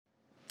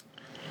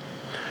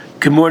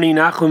Good morning,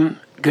 Nachum.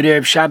 Good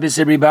Erev Shabbos,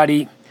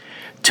 everybody.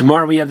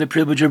 Tomorrow we have the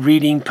privilege of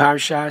reading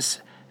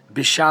Parshas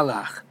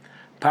Bishalach.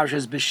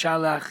 Parshas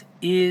Bishalach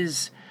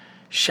is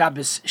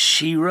Shabbos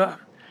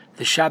Shira,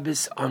 the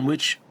Shabbos on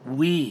which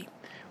we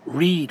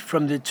read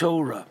from the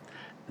Torah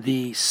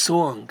the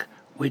song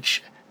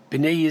which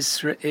Bnei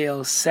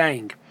Yisrael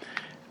sang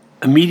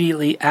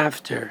immediately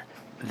after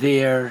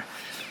their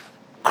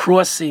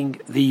crossing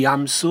the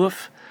Yam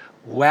Suf.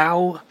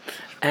 Wow!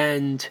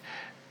 And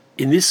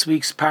in this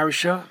week's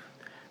Parsha,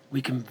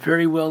 we can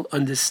very well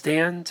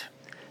understand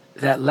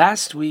that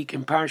last week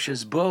in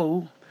Parshas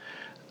Bo,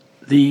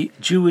 the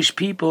Jewish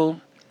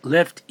people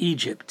left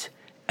Egypt.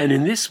 And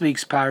in this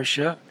week's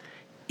Parsha,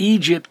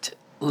 Egypt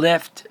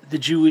left the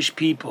Jewish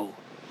people.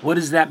 What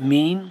does that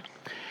mean?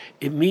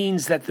 It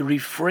means that the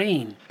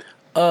refrain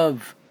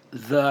of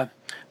the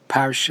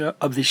Parsha,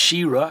 of the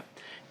Shira,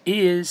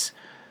 is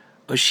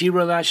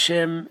Oshira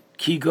Lashem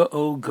Ki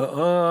Ga'o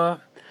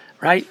Ga'ah,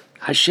 right?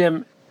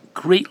 Hashem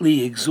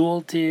greatly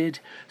exalted,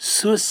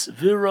 Sus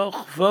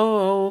Viroch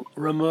Vo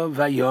Rama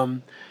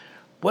Vayom.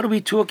 What are we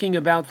talking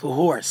about? The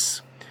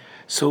horse.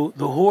 So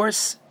the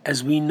horse,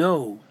 as we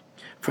know,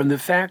 from the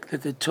fact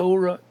that the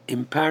Torah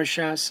in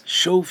Parshas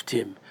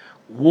Shoftim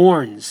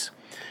warns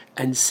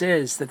and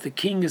says that the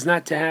king is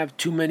not to have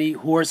too many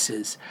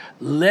horses,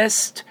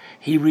 lest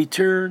he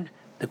return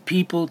the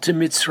people to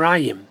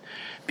Mitzrayim,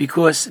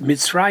 because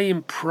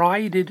Mitzrayim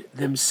prided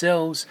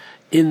themselves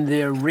in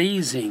their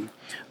raising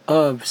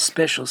of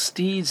special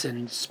steeds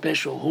and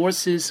special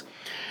horses,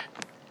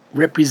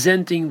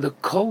 representing the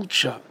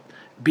culture,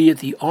 be it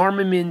the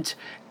armament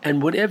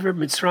and whatever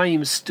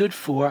Mitzrayim stood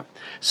for.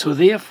 So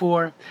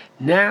therefore,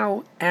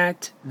 now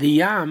at the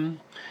Yam,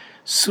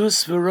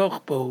 Sus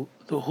V'rochbo,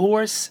 the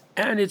horse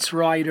and its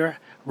rider,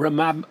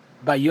 Ramab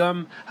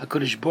Bayam,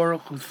 HaKadosh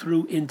Baruch Hu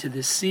threw into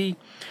the sea.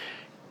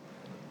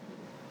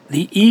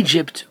 The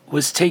Egypt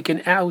was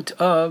taken out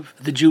of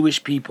the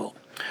Jewish people.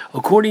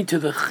 According to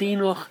the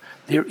Chinuch,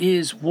 there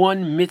is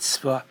one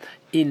mitzvah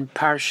in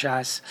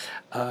Parshas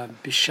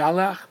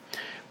Bishalach,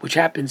 which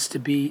happens to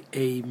be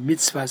a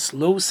mitzvahs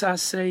lo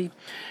saseh,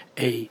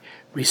 a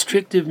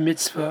restrictive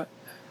mitzvah,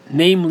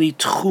 namely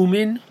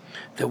tchumin,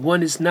 that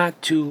one is not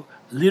to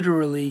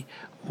literally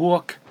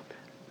walk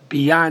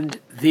beyond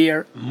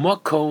their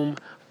makom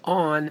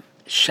on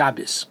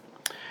Shabbos.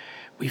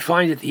 We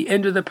find at the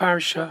end of the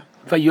Parsha,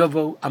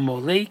 Vayovo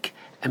Amalek,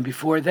 and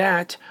before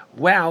that,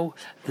 wow,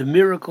 the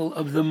miracle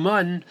of the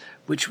man,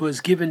 which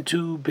was given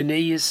to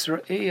Bnei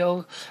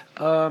Yisrael,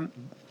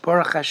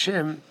 Baruch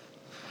Hashem,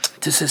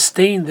 to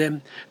sustain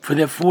them for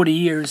their 40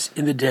 years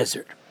in the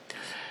desert.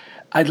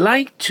 I'd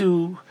like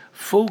to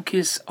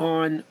focus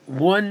on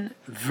one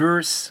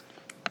verse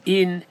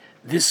in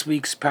this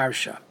week's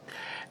Parsha,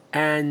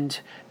 and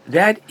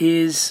that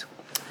is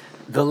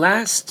the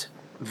last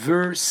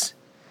verse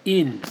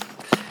in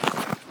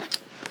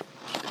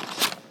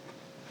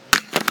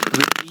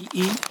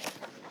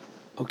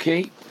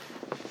okay,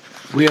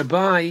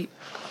 whereby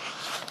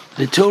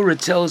the Torah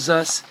tells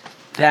us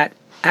that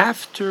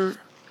after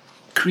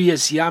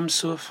Kriyas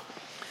Yamsuf,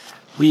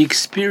 we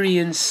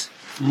experience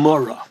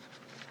Mora.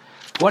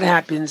 What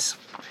happens?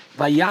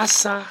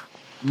 Vayasa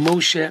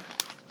Moshe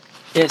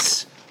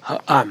es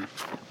ha'am.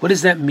 What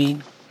does that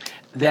mean?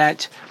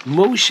 That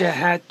Moshe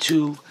had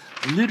to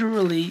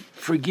literally,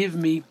 forgive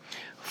me,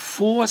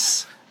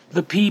 force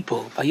the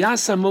people.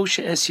 Vayasa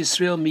Moshe es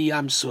Yisrael mi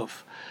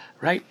Yamsuf.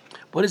 Right?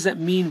 What does that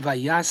mean,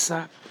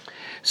 Vayasa?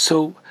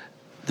 So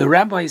the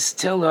rabbis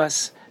tell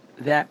us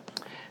that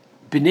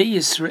Bnei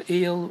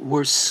Yisrael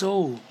were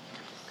so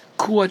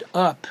caught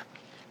up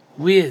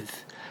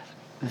with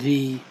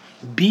the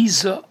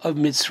Biza of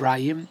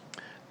Mitzrayim,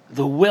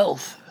 the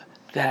wealth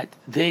that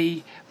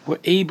they were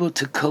able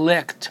to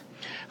collect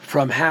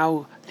from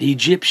how the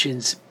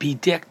Egyptians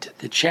bedecked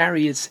the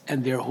chariots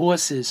and their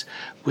horses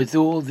with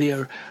all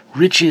their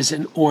riches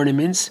and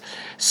ornaments.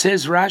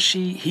 Says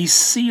Rashi, he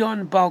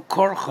Sion Bal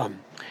Korcham.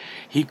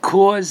 He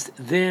caused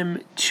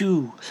them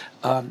to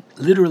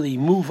literally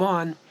move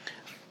on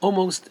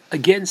almost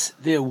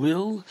against their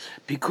will,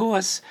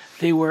 because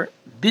they were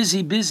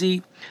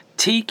busy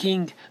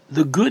taking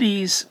the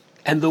goodies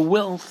and the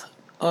wealth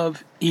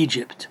of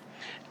Egypt.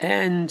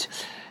 And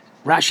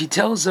Rashi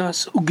tells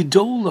us,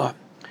 Ugdola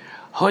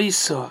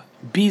Hoisa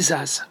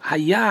Bizas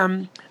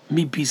Hayam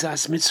Mi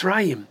Bizas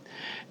Mitzrayim.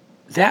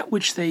 That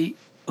which they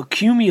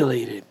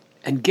accumulated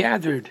and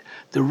gathered,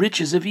 the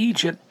riches of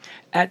Egypt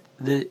at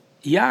the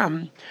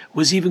Yam,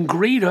 was even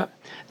greater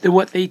than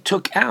what they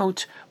took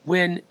out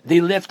when they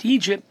left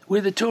Egypt,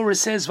 where the Torah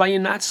says,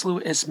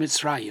 Vayinatzlu es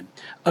Mitzrayim.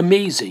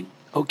 Amazing,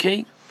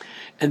 okay?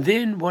 And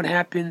then what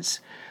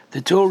happens?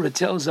 The Torah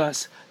tells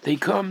us they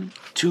come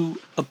to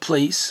a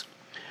place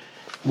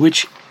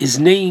which is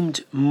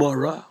named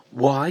Mora.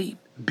 Why?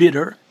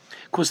 Bitter.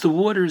 Because the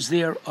waters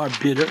there are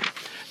bitter.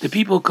 The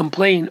people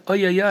complain,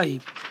 oy, oy, oy,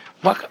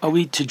 what are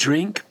we to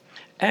drink?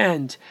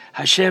 And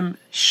Hashem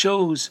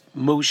shows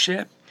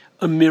Moshe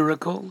a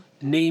miracle,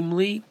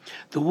 namely,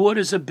 the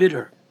waters are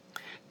bitter.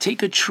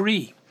 Take a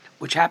tree,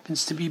 which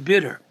happens to be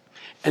bitter,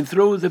 and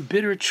throw the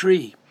bitter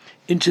tree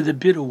into the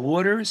bitter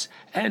waters,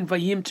 and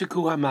vayimteku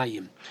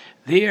hamayim.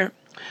 There,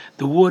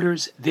 the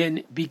waters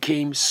then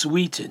became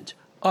sweetened.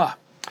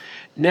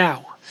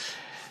 Now,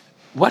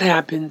 what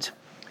happened?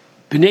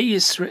 Bnei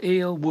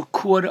Yisrael were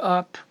caught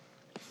up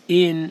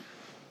in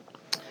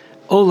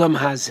Olam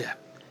Hazeh,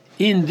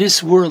 in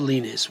this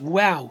worldliness.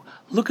 Wow,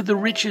 look at the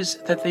riches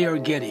that they are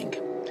getting.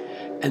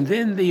 And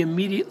then they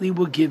immediately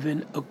were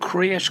given a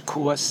crash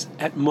course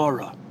at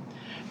Morah,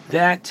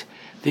 that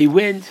they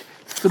went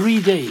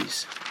 3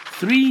 days.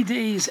 3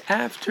 days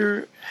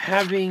after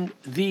having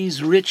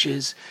these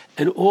riches,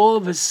 and all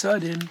of a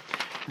sudden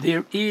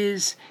there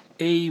is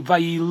a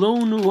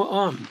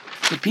vayilonu.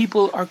 The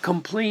people are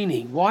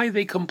complaining. Why are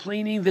they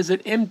complaining? There's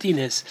an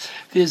emptiness.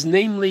 There's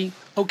namely,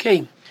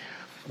 okay,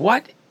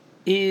 what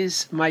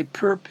is my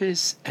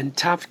purpose and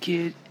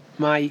tafkid,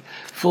 my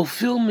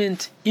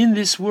fulfillment in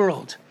this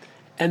world?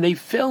 And they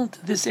felt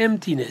this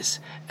emptiness.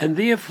 And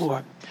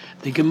therefore,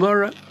 the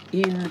Gemara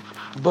in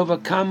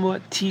Bava Kama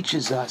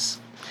teaches us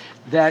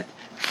that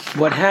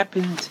what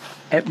happened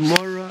at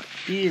Morah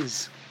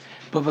is,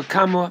 Bava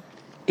Kama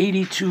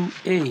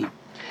 82a,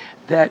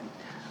 that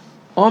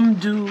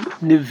Omdu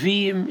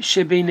Neviim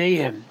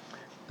Shebenehem,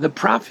 the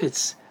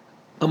prophets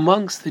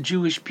amongst the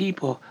Jewish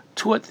people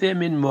taught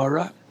them in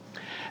Morah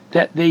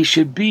that they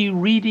should be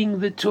reading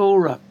the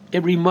Torah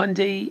every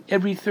Monday,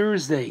 every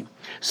Thursday,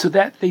 so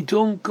that they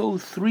don't go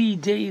 3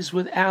 days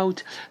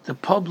without the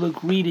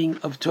public reading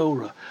of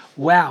Torah.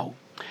 Wow.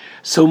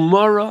 So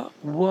Morah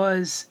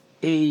was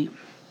a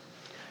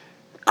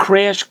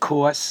crash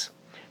course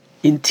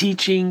in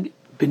teaching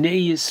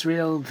Bnei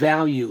Yisrael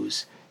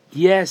values.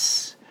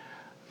 Yes,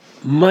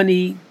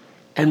 money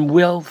and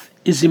wealth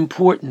is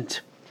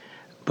important,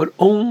 but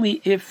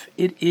only if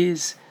it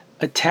is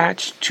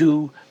attached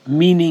to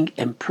meaning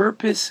and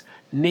purpose,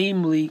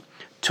 namely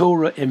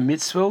Torah and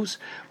mitzvos,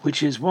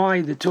 which is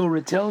why the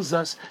Torah tells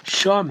us,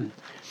 Sham,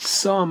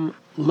 Sam,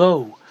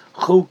 Lo,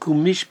 Choku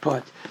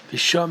Mishpat,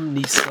 V'Sham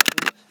Nisa.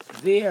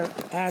 There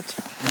at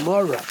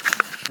Morah,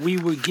 we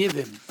were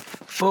given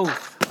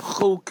both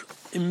Chok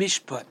and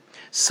Mishpat,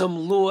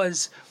 some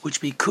laws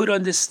which we could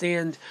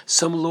understand,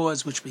 some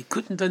laws which we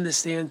couldn't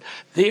understand.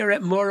 There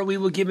at Morah we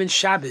were given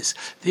Shabbos.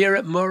 There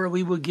at Morah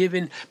we were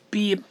given,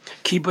 be it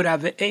Kibbut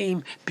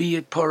Avim, be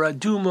it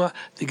Paraduma.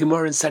 The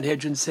Gemara in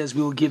Sanhedrin says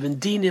we were given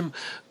Dinim,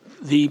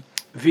 the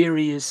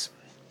various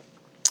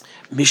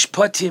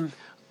Mishpatim,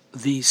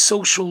 the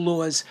social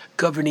laws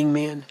governing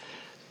man.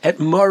 At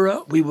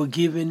Morah we were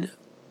given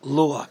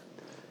law.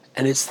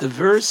 And it's the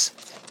verse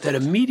that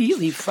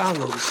immediately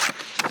follows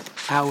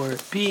our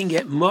being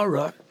at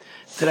Morah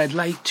that I'd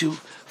like to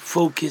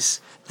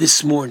focus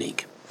this morning.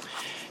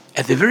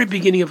 At the very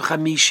beginning of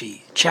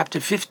Chamishi, chapter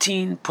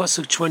 15,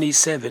 Pasuk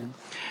 27,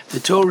 the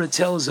Torah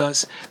tells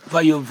us,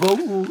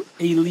 Vayovo'u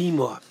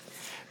Elima.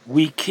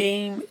 We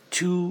came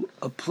to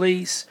a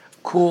place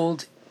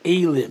called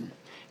Elim.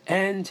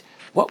 And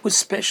what was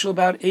special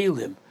about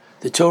Elim?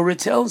 The Torah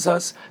tells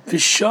us,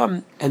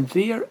 V'sham, and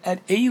there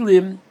at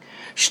Elim,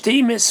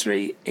 Shtei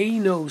Mesrei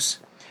Einos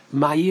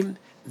Mayim,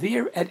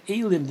 there at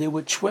Elim there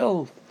were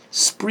 12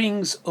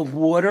 springs of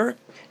water,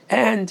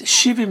 and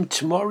Shivim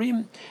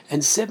Tmorim,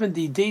 and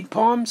 70 date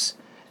palms,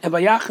 and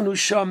Vayachnu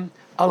Sham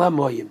al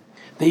Hamoyim.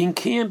 They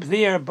encamped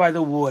there by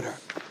the water.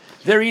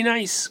 Very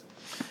nice.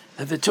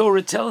 And the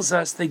Torah tells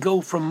us they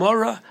go from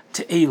Morah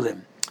to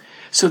Elim.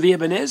 So the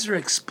Ibn Ezra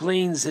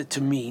explains it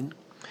to mean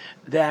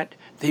that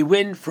they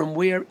went from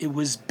where it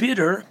was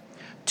bitter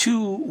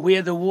to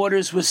where the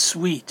waters were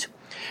sweet.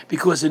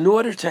 Because in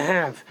order to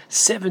have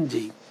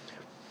 70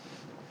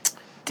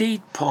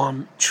 date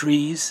palm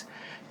trees,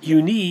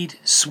 you need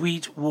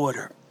sweet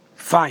water.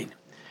 Fine.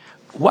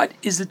 What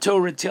is the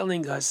Torah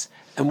telling us,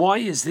 and why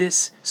is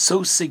this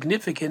so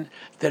significant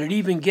that it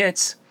even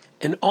gets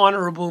an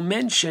honorable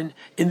mention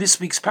in this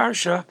week's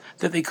parsha,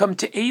 that they come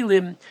to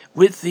Elim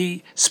with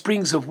the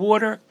springs of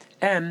water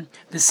and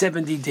the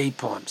 70 date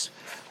palms?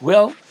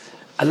 Well,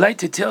 I'd like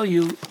to tell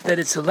you that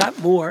it's a lot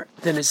more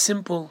than a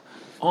simple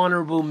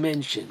honorable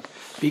mention,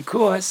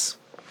 because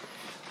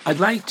I'd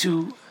like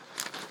to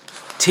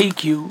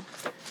take you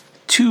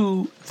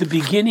to the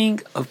beginning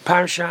of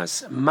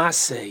Parshas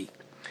Masei.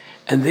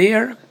 And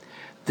there,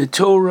 the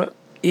Torah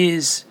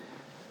is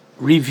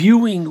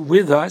reviewing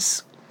with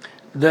us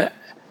the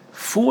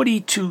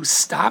 42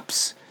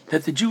 stops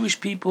that the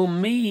Jewish people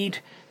made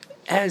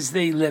as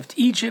they left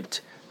Egypt,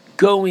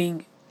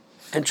 going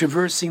and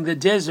traversing the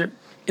desert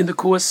in the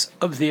course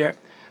of their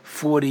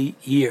 40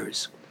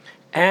 years.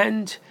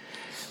 And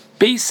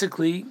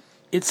basically,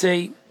 it's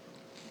a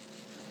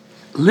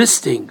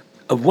listing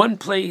of one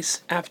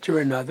place after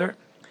another,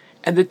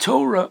 and the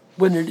Torah,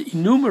 when it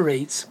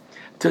enumerates,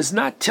 does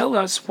not tell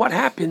us what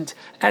happened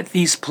at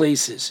these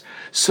places.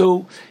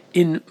 So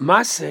in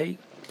Masei,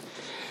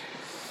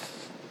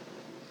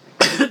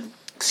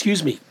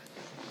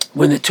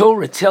 when the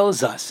Torah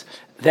tells us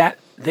that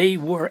they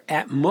were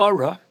at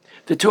Morah,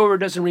 the Torah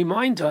doesn't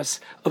remind us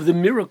of the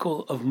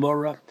miracle of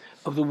Morah,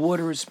 of the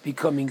waters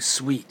becoming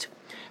sweet.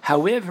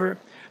 However,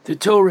 the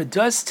Torah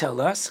does tell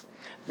us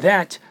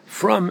that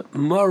from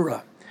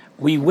Morah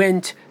we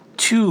went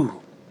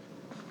to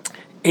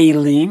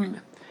Elim,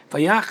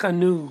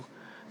 Vayachanu,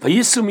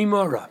 Vayisu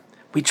Mimora.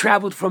 We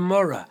traveled from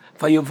Mora,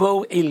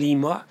 Vayavo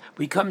Elima.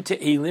 We come to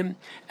Elim,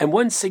 and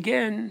once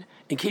again,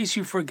 in case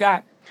you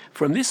forgot,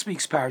 from this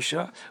week's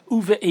parsha,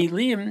 Uve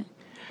Elim,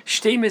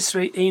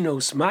 Shtemisre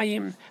Enos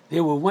Mayim.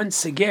 There were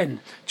once again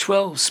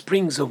 12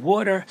 springs of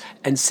water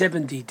and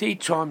 70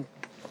 date palm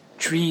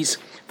trees.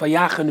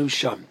 Vayachanu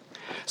Sham.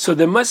 So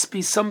there must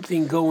be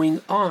something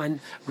going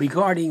on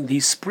regarding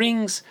these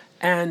springs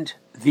and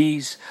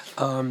these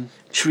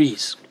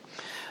trees.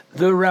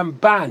 The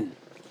Ramban,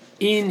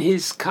 in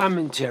his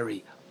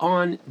commentary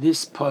on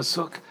this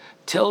pasuk,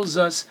 tells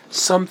us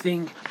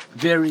something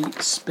very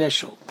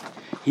special.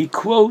 He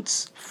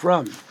quotes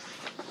from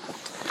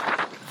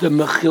the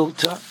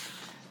Mechilta,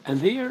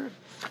 and there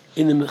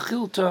in the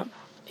Mechilta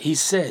he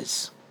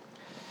says,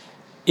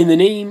 in the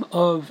name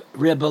of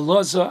Rebbe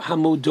Loza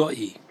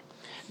Hamodoi,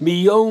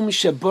 Miyom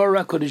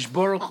Shabara Kodesh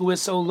Baruch Hu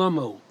Es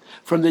Olamo,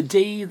 from the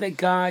day that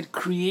God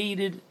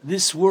created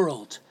this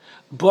world,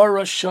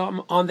 Bara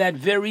Sham, on that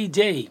very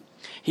day,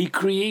 He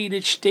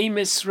created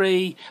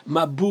Shtemisrei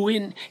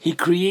Mabuin, He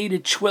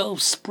created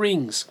 12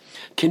 springs,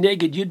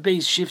 Keneged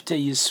Yudbeis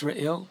Shiftei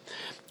Yisrael,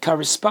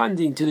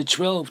 corresponding to the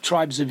 12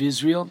 tribes of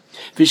Israel,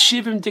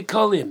 Veshivim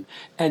Dekalim,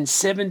 and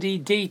 70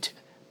 date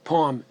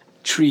palm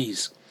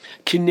trees,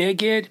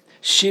 Keneged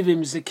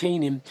Shivim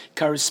Zekanim,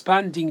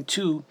 corresponding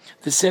to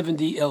the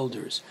 70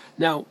 elders.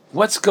 Now,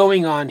 what's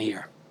going on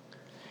here?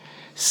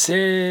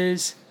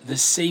 Says the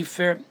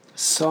Sefer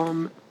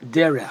Som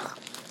Derech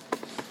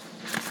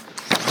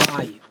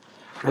by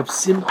Reb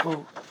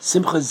Simcha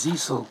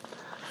Zisel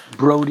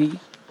Brody,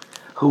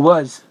 who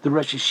was the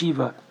Rosh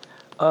Yeshiva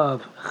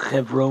of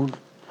Hebron,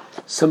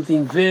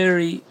 something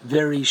very,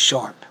 very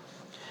sharp.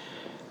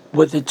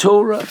 What the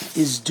Torah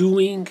is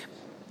doing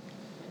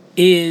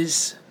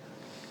is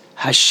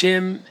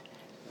Hashem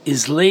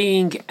is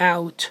laying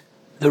out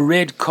the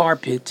red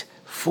carpet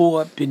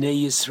for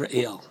Bnei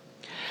Yisrael.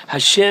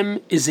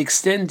 Hashem is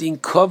extending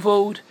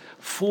kavod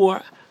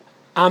for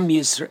Am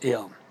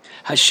Yisrael.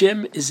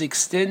 Hashem is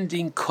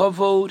extending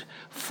kavod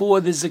for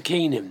the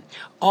Zekanim,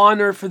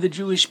 honor for the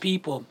Jewish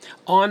people,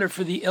 honor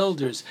for the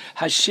elders.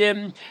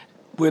 Hashem,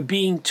 we're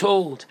being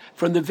told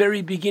from the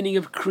very beginning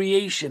of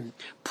creation,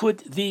 put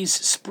these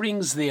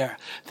springs there,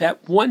 that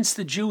once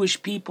the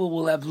Jewish people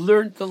will have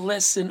learned the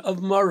lesson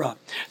of Mara,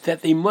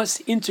 that they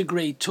must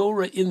integrate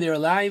Torah in their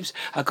lives,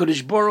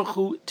 HaKadosh Baruch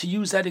Hu, to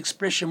use that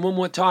expression one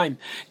more time,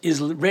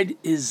 is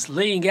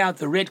laying out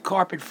the red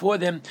carpet for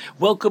them.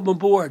 Welcome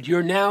aboard.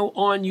 You're now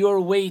on your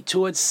way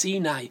towards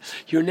Sinai.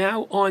 You're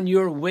now on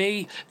your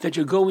way that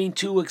you're going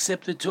to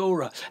accept the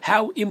Torah.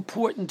 How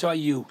important are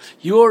you?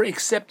 Your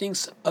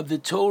acceptance of the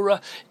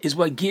Torah is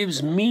what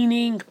gives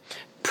meaning,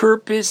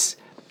 purpose,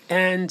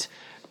 and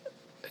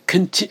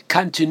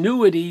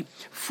continuity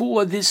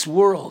for this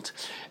world.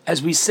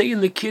 As we say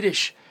in the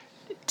Kiddush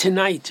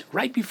tonight,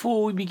 right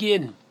before we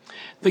begin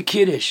the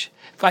Kiddush,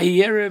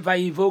 Vayiere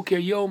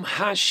Vayivoker Yom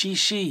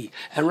HaShishi.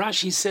 And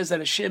Rashi says that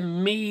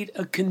Hashem made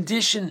a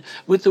condition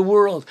with the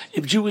world.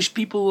 If Jewish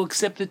people will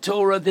accept the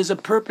Torah, there's a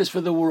purpose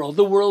for the world.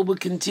 The world will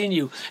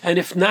continue. And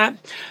if not,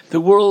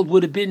 the world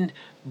would have been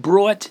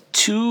brought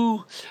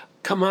to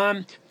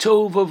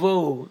tohu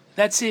vavohu.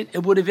 That's it.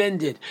 It would have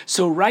ended.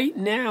 So right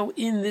now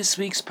in this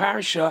week's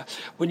parsha,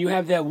 when you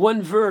have that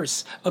one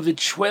verse of the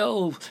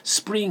 12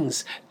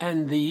 springs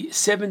and the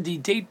 70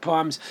 date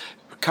palms,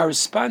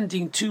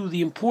 corresponding to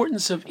the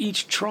importance of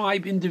each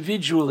tribe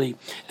individually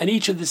and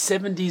each of the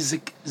 70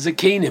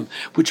 Zekanim,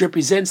 which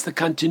represents the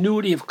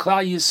continuity of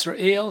Klal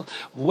Yisrael.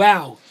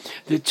 Wow,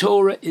 the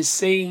Torah is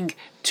saying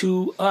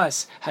to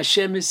us,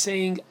 Hashem is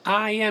saying,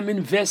 I am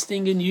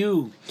investing in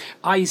you.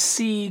 I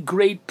see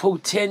great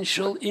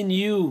potential in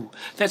you.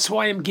 That's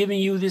why I'm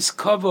giving you this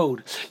kavod.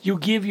 You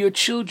give your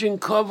children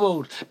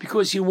kavod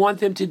because you want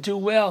them to do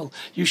well.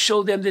 You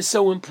show them they're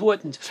so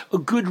important. A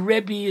good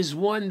Rebbe is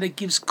one that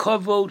gives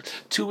kavod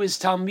to his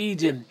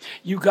Talmidim.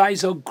 You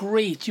guys are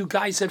great. You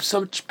guys have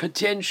such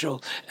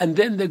potential. And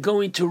then they're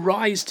going to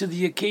rise to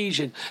the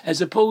occasion, as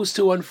opposed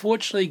to,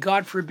 unfortunately,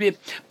 God forbid,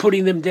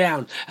 putting them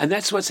down. And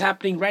that's what's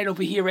happening right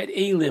over here at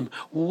Elim.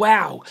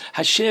 Wow,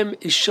 Hashem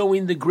is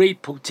showing the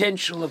great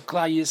potential of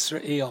Klal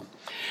Yisrael.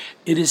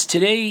 It is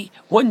today,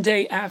 one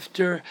day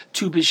after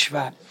Tu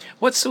B'Shvat.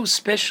 What's so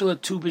special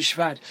at Tu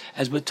B'Shvat,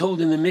 as we're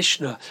told in the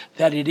Mishnah,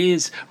 that it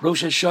is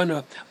Rosh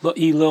Hashanah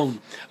Lo'ilon,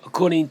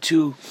 according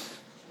to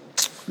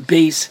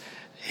Beis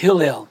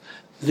Hillel,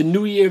 the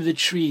New Year of the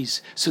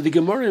Trees. So the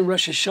Gemara in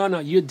Rosh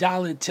Hashanah Yud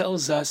Daled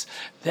tells us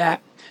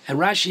that, and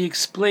Rashi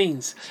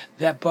explains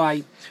that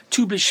by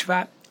Tu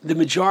B'Shvat, the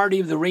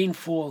majority of the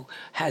rainfall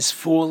has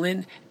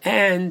fallen,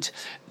 and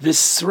the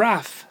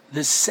sraf,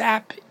 the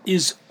sap,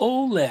 is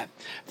ole.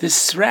 The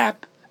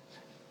sap,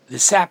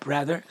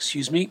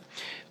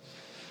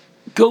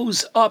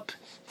 goes up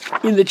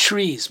in the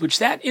trees, which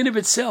that in of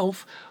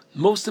itself,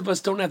 most of us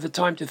don't have the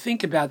time to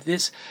think about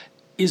this,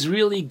 is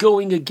really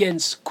going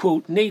against,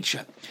 quote,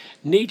 nature.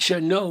 Nature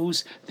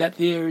knows that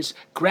there's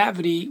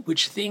gravity,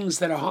 which things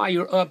that are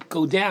higher up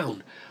go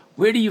down.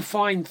 Where do you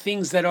find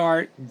things that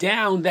are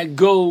down that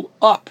go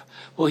up?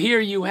 Well, here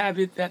you have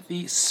it that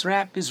the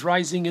sap is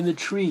rising in the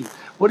tree.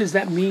 What does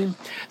that mean?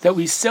 That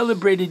we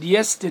celebrated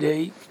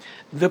yesterday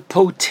the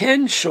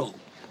potential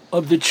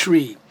of the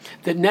tree.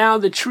 That now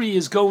the tree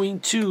is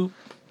going to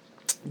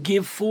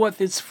give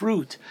forth its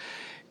fruit.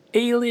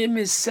 Elim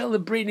is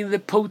celebrating the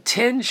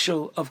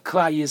potential of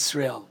Klal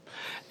Yisrael.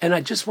 And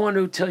I just want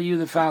to tell you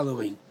the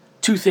following.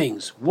 Two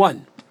things.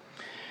 One,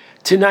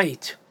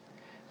 tonight,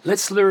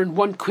 let's learn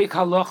one quick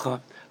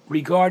halacha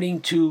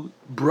regarding to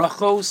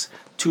brachos,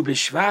 to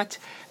B'Shvat,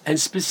 and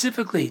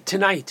specifically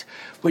tonight,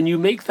 when you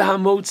make the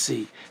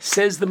hamotzi,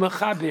 says the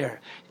Mechaber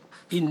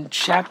in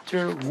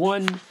chapter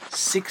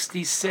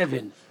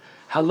 167,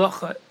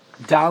 halacha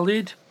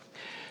dalid,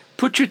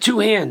 put your two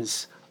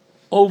hands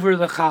over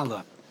the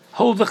challah.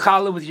 Hold the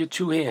challah with your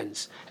two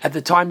hands at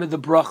the time of the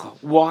bracha.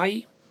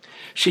 Why?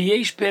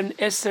 Sheyesh ben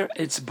eser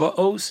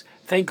etzba'os.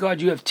 Thank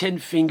God you have 10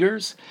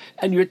 fingers,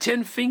 and your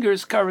 10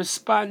 fingers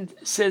correspond,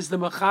 says the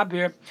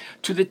Mechaber,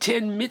 to the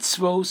 10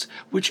 mitzvos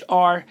which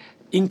are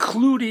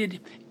included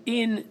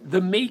in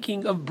the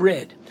making of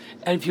bread.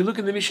 And if you look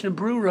in the Mishnah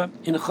Brura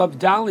in Chav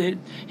Dalid,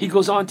 he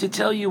goes on to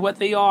tell you what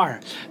they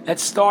are.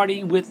 That's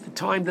starting with the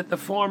time that the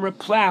farmer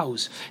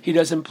plows. He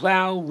doesn't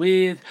plow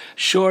with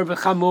shor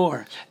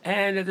v'chamor.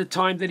 And at the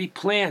time that he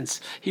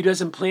plants, he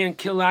doesn't plant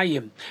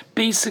kilayim.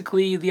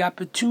 Basically, the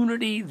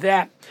opportunity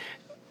that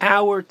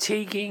our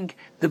taking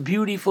the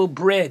beautiful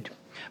bread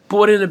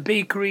bought in a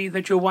bakery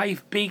that your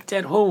wife baked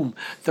at home.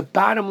 The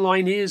bottom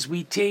line is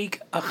we take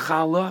a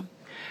challah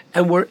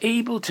and we're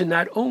able to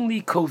not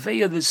only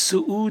koveya the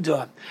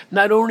su'uda,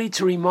 not only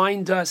to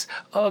remind us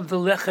of the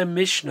Lechem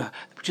Mishnah,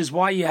 which is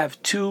why you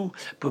have two,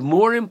 but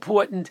more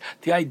important,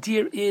 the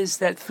idea is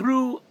that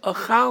through a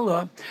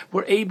challah,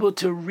 we're able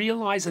to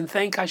realize and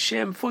thank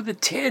Hashem for the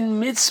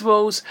 10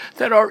 mitzvos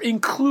that are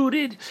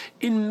included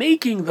in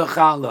making the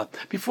challah.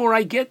 Before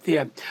I get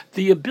there,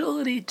 the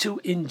ability to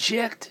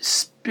inject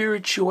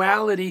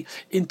spirituality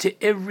into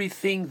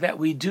everything that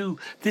we do,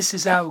 this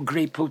is our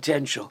great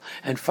potential.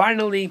 And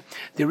finally,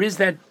 there is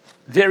that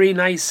very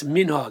nice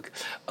minhag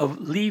of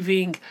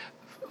leaving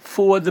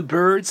for the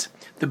birds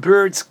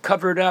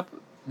covered up.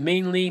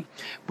 Mainly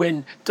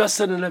when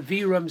Dasan and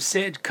Aviram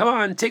said, come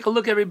on, take a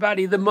look,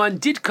 everybody. The man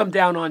did come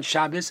down on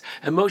Shabbos,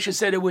 and Moshe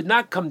said it would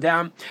not come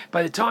down.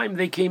 By the time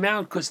they came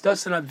out, because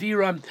Dasan and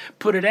Aviram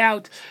put it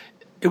out,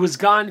 it was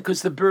gone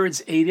because the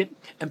birds ate it.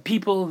 And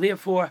people,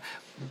 therefore,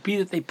 be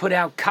that they put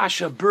out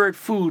kasha, bird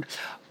food,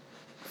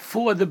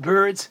 for the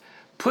birds,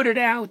 put it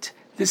out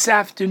this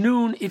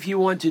afternoon if you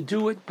want to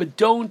do it, but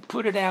don't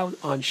put it out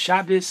on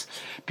Shabbos,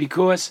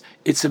 because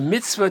it's a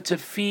mitzvah to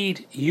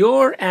feed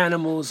your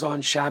animals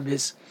on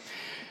Shabbos.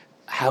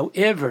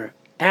 However,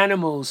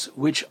 animals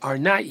which are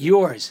not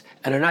yours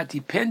and are not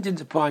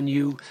dependent upon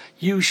you,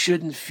 you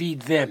shouldn't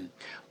feed them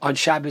on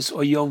Shabbos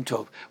or Yom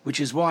Tov, which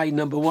is why,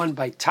 number one,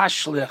 by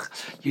Tashlich,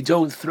 you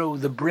don't throw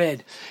the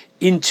bread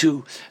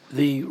into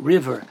the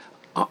river,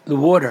 the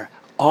water,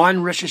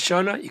 on Rosh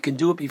Hashanah. You can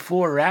do it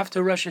before or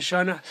after Rosh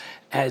Hashanah,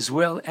 as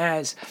well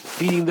as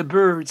feeding the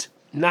birds,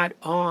 not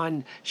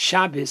on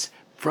Shabbos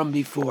from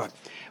before.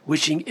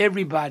 Wishing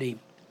everybody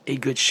a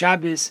good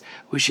Shabbos,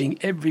 wishing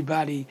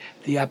everybody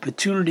the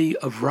opportunity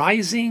of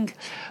rising,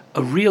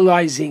 of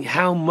realizing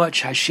how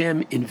much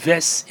Hashem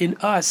invests in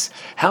us,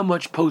 how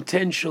much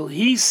potential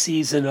He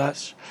sees in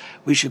us.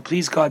 We should,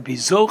 please God, be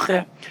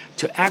zoche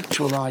to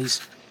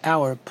actualize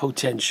our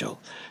potential.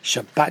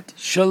 Shabbat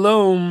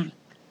Shalom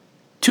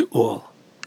to all.